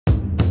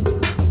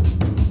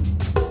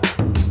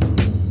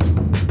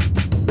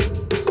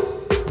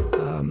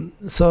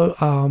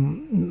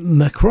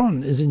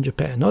Macron is in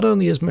Japan. Not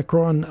only is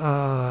Macron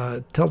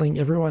telling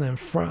everyone in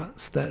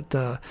France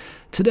that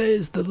today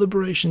is the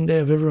liberation day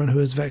of everyone who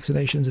has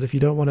vaccinations, and if you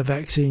don't want a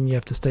vaccine, you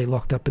have to stay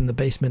locked up in the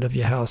basement of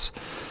your house.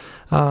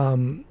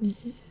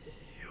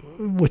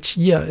 Which,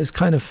 yeah, is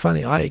kind of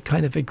funny. I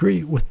kind of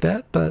agree with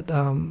that, but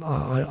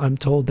I'm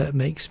told that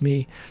makes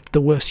me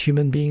the worst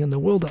human being in the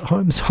world at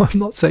home, so I'm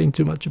not saying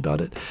too much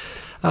about it.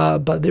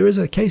 But there is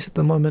a case at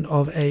the moment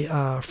of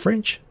a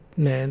French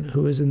man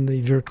who is in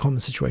the very common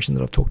situation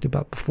that I've talked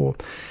about before.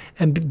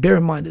 And bear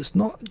in mind, it's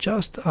not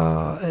just,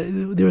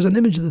 there is an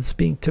image that's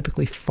being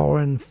typically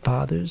foreign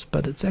fathers,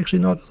 but it's actually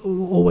not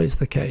always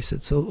the case.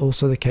 It's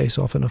also the case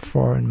often of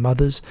foreign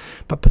mothers,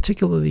 but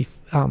particularly,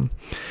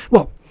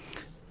 well,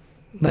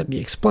 let me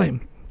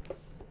explain.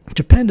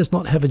 Japan does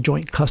not have a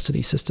joint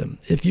custody system.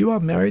 If you are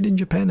married in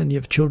Japan and you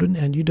have children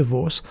and you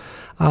divorce,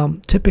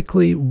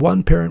 typically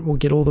one parent will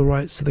get all the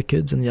rights to the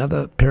kids and the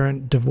other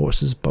parent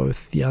divorces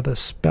both the other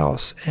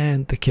spouse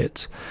and the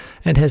kids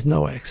and has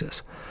no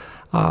access.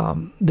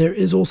 There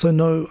is also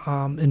no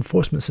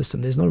enforcement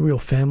system. There's no real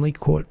family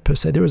court per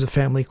se. There is a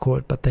family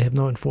court, but they have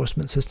no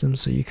enforcement system,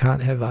 so you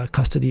can't have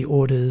custody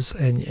orders,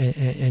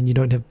 and you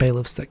don't have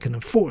bailiffs that can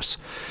enforce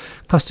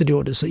custody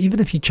orders. So even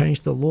if you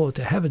change the law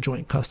to have a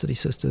joint custody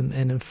system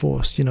and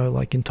enforce,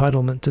 like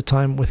entitlement to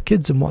time with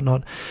kids and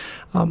whatnot,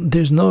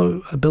 there's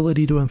no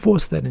ability to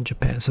enforce that in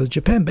Japan. So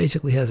Japan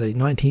basically has a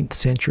 19th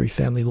century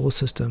family law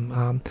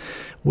system,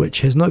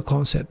 which has no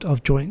concept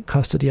of joint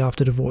custody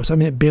after divorce. I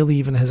mean, it barely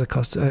even has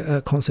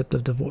a concept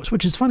of divorce,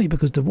 which is funny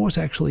because divorce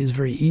actually is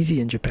very easy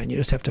in Japan. You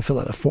just have to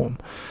fill out a form.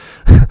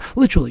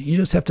 Literally, you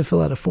just have to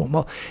fill out a form.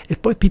 Well,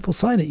 if both people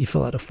sign it, you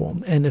fill out a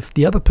form. And if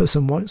the other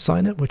person won't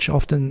sign it, which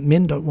often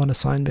men don't want to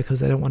sign because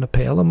they don't want to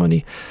pay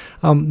alimony,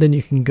 then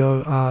you can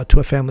go to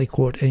a family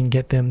court and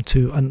get them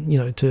to,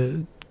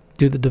 to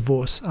do the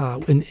divorce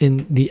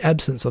in the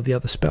absence of the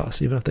other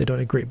spouse, even if they don't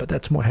agree. But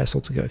that's more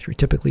hassle to go through.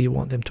 Typically, you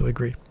want them to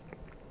agree.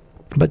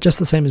 But just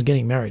the same as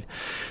getting married,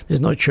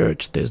 there's no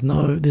church, there's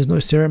no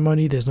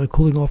ceremony, there's no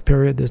cooling off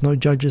period, there's no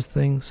judges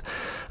things.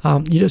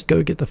 You just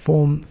go get the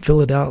form,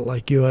 fill it out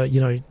like you are,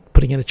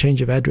 putting in a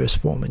change of address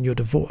form, and you're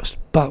divorced.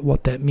 But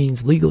what that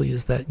means legally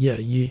is that,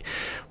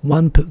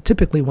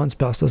 typically one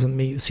spouse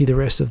doesn't see the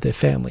rest of their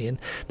family. And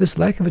this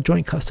lack of a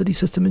joint custody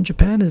system in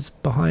Japan is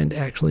behind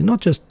actually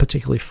not just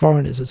particularly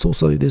foreigners. It's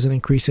also, there's an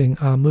increasing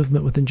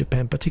movement within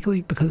Japan,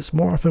 particularly because it's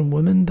more often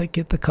women that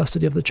get the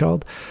custody of the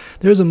child.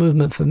 There is a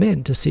movement for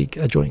men to seek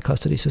a joint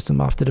custody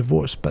system after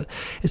divorce, but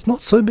it's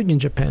not so big in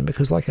Japan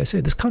because, like I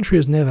said, this country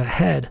has never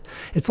had,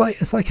 it's like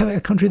having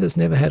a country that's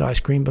never had ice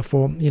cream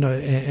before.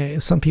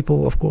 Some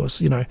people, of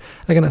course, are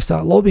going to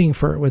start lobbying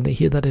for it when they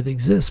hear that it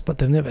exists, but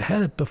they've never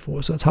had it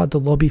before, so it's hard to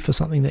lobby for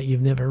something that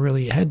you've never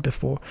really had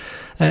before,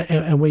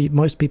 and where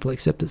most people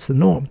accept it's the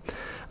norm.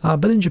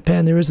 But in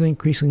Japan, there is an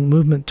increasing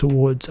movement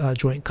towards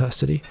joint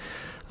custody.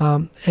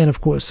 And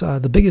of course,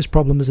 the biggest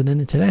problem is in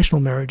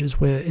international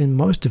marriages, where in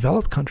most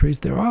developed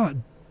countries there are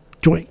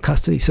joint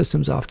custody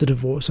systems after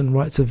divorce and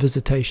rights of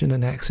visitation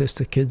and access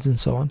to kids and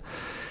so on.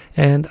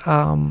 And,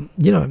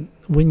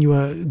 when you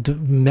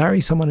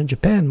marry someone in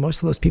Japan,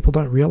 most of those people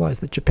don't realize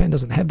that Japan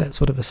doesn't have that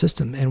sort of a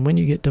system. And when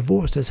you get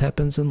divorced, as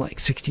happens in like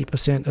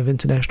 60% of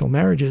international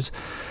marriages,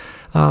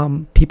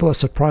 people are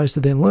surprised to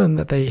then learn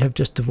that they have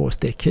just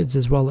divorced their kids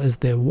as well as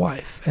their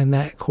wife. And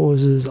that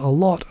causes a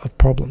lot of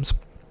problems.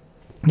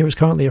 There is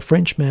currently a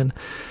Frenchman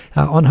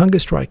on hunger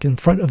strike in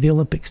front of the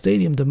Olympic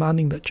Stadium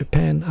demanding that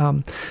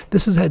Japan,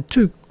 this has had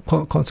two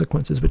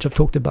consequences, which I've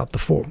talked about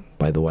before,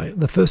 by the way.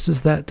 The first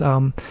is that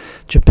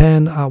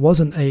Japan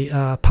wasn't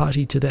a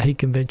party to the Hague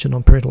Convention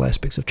on Parental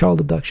Aspects of Child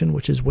Abduction,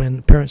 which is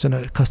when parents in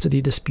a custody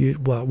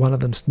dispute, well, one of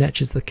them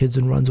snatches the kids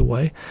and runs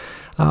away.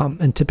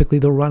 And typically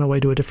they'll run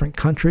away to a different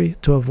country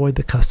to avoid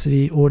the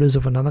custody orders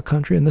of another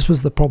country. And this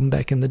was the problem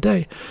back in the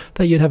day,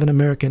 that you'd have an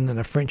American and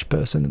a French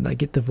person and they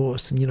get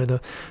divorced, and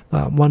the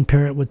one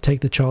parent would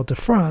take the child to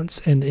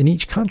France, and in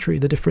each country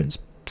the different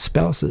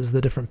spouses,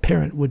 the different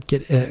parent would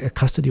get a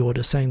custody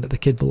order saying that the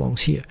kid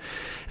belongs here.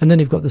 And then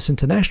you've got this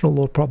international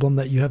law problem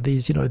that you have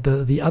these,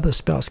 the other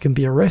spouse can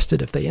be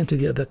arrested if they enter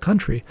the other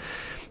country.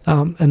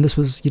 And this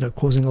was,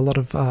 causing a lot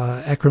of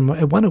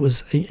acrimony. One, it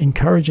was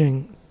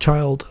encouraging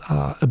child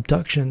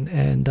abduction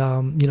and,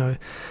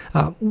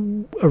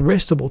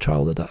 arrestable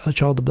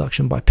child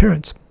abduction by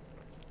parents.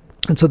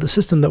 And so the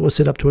system that was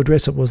set up to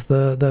address it was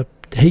the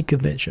Hague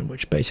Convention,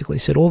 which basically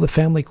said all the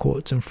family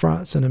courts in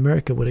France and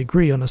America would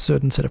agree on a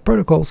certain set of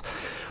protocols,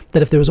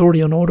 that if there was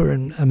already an order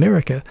in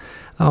America,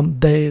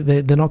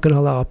 they're not going to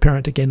allow a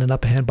parent to gain an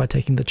upper hand by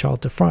taking the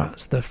child to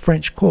France. The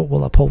French court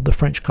will uphold the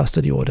French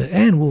custody order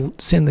and will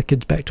send the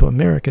kids back to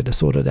America to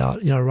sort it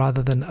out,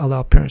 rather than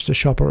allow parents to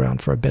shop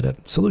around for a better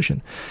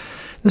solution.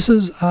 This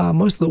is,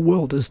 most of the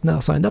world is now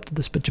signed up to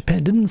this, but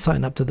Japan didn't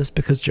sign up to this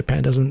because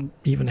Japan doesn't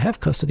even have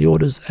custody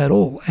orders at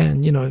all.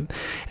 And,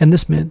 and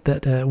this meant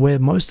that where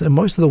in most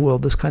of the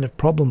world, this kind of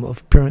problem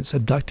of parents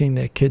abducting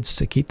their kids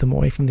to keep them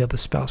away from the other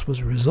spouse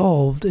was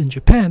resolved, in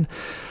Japan,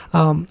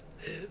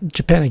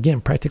 Japan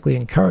again practically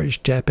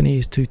encouraged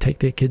Japanese to take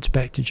their kids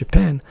back to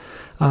Japan.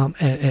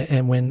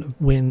 And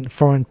when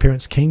foreign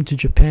parents came to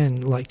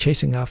Japan, like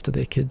chasing after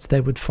their kids,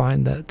 they would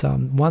find that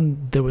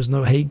one, there was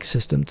no Hague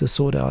system to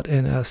sort out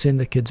and send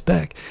the kids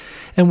back,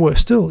 and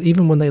worse still,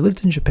 even when they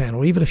lived in Japan,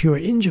 or even if you were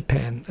in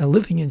Japan,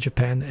 living in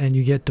Japan, and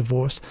you get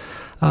divorced,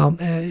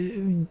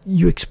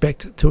 you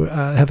expect to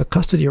have a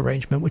custody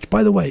arrangement, which,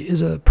 by the way,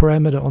 is a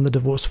parameter on the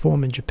divorce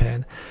form in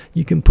Japan.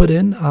 You can put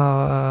in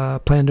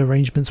planned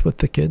arrangements with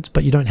the kids,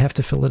 but you don't have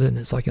to fill it in.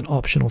 It's like an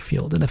optional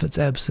field, and if it's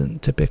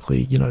absent,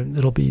 typically,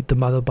 it'll be the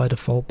mother by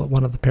default, but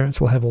one of the parents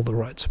will have all the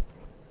rights.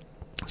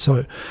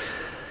 So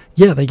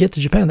yeah, they get to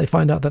Japan, they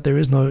find out that there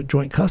is no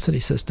joint custody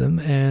system,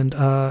 and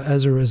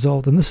as a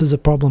result, and this is a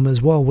problem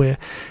as well, where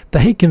the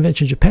Hague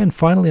Convention, Japan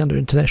finally under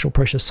international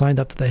pressure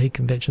signed up to the Hague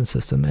Convention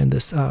system, and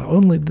this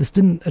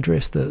didn't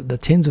address the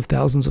tens of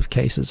thousands of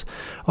cases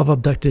of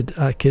abducted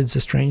kids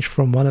estranged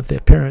from one of their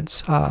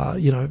parents.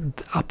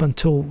 Up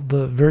until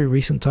the very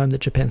recent time that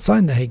Japan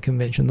signed the Hague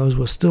Convention, those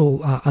were still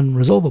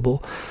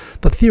unresolvable,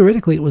 but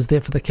theoretically it was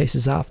there for the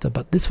cases after.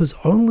 But this was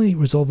only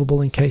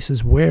resolvable in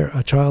cases where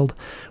a child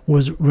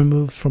was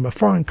removed from a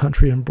foreign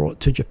country and brought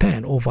to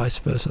Japan, or vice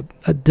versa.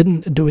 It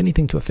didn't do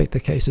anything to affect the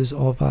cases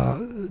of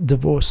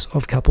divorce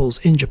of couples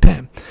in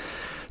Japan.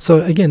 So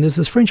again, there's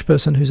this French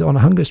person who's on a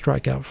hunger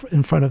strike out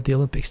in front of the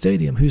Olympic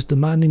Stadium who's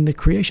demanding the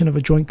creation of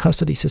a joint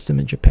custody system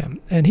in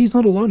Japan. And he's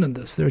not alone in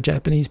this. There are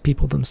Japanese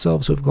people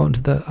themselves who have gone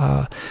to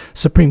the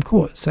Supreme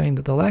Court saying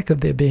that the lack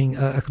of there being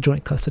a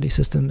joint custody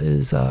system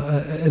is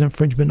an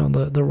infringement on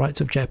the rights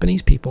of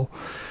Japanese people.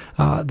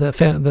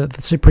 The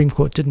Supreme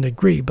Court didn't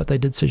agree, but they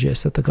did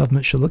suggest that the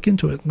government should look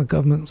into it, and the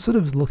government sort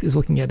of is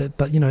looking at it.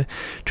 But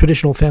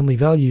traditional family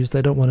values,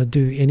 they don't want to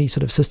do any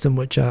sort of system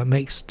which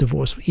makes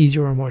divorce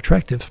easier or more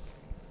attractive.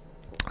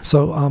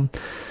 So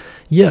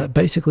yeah,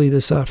 basically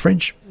this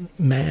French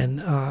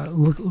man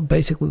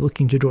basically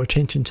looking to draw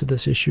attention to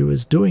this issue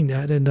is doing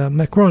that, and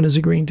Macron is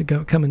agreeing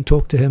to come and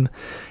talk to him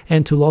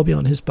and to lobby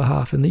on his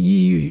behalf. And the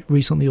EU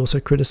recently also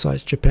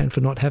criticized Japan for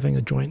not having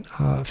a joint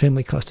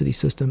family custody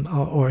system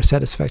or a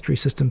satisfactory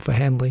system for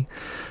handling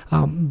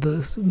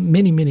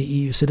many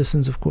EU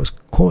citizens, of course,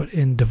 caught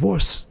in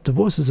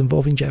divorces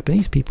involving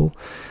Japanese people,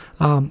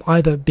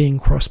 either being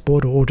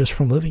cross-border or just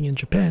from living in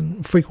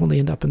Japan, frequently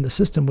end up in the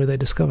system where they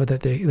discover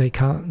that they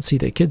can't see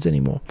their kids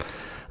anymore.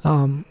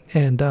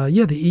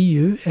 Yeah, the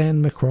EU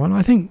and Macron,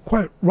 I think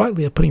quite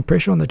rightly, are putting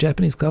pressure on the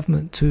Japanese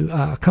government to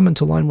come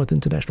into line with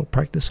international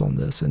practice on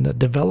this and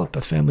develop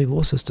a family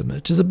law system,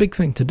 which is a big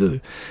thing to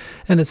do,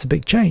 and it's a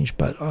big change,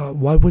 but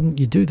why wouldn't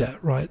you do that,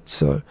 right?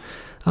 So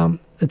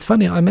it's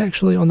funny, I'm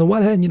actually, on the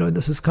one hand,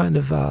 this is kind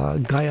of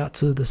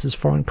gaiatsu, this is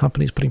foreign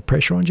companies putting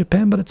pressure on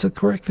Japan, but it's a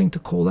correct thing to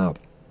call out.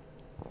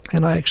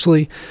 And I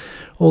actually,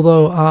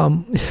 although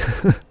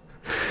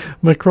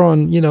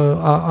Macron,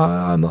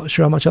 I'm not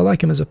sure how much I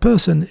like him as a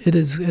person, it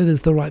is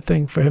the right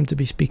thing for him to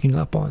be speaking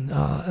up on.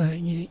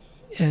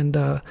 And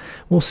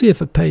we'll see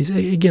if it pays.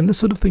 Again, this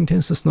sort of thing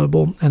tends to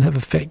snowball and have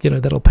effect,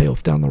 that'll pay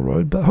off down the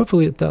road, but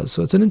hopefully it does.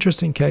 So it's an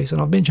interesting case,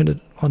 and I've mentioned it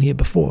on here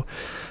before,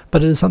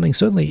 but it is something,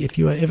 certainly, if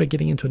you are ever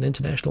getting into an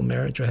international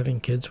marriage or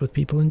having kids with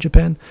people in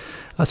Japan,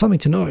 something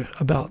to know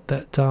about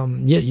that.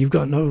 Yeah, you've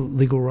got no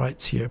legal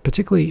rights here.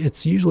 Particularly,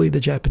 it's usually the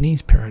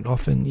Japanese parent,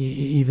 often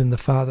even the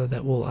father,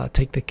 that will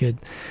take the kid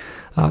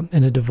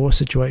in a divorce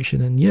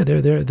situation. And yeah,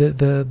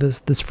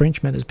 this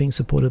Frenchman is being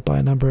supported by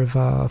a number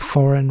of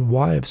foreign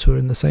wives who are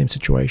in the same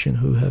situation,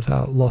 who have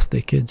lost their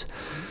kids.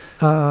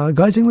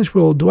 Guys, English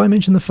World, do I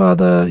mention the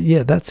father?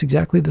 Yeah, that's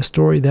exactly the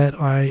story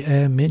that I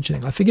am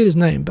mentioning. I forget his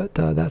name, but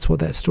that's what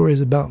that story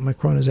is about.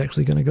 Macron is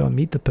actually going to go and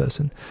meet the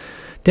person.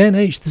 Dan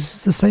H., this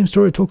is the same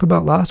story I talked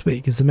about last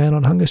week, is the man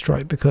on hunger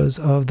strike because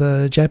of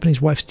the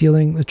Japanese wife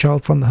stealing the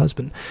child from the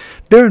husband.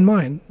 Bear in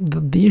mind,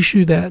 the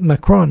issue that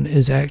Macron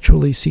is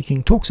actually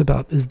seeking talks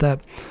about is that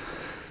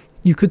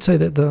you could say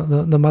that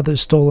the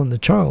mother's stolen the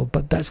child,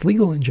 but that's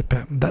legal in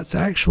Japan. That's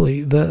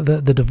actually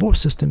the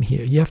divorce system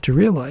here. You have to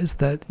realize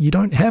that you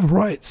don't have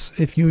rights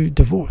if you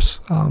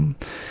divorce. I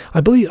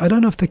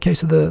don't know if the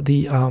case of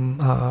the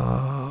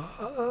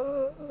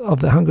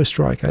hunger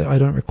strike, I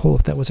don't recall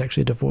if that was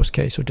actually a divorce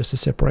case or just a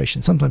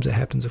separation. Sometimes it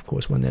happens, of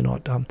course, when they're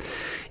not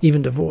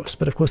even divorced.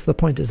 But of course, the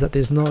point is that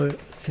there's no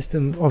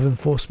system of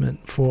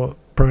enforcement for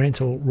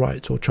parental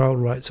rights or child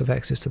rights of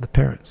access to the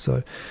parents.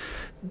 So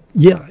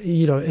yeah,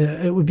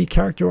 it would be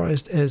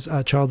characterized as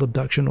child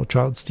abduction or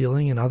child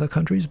stealing in other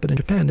countries, but in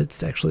Japan,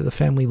 it's actually the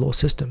family law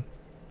system.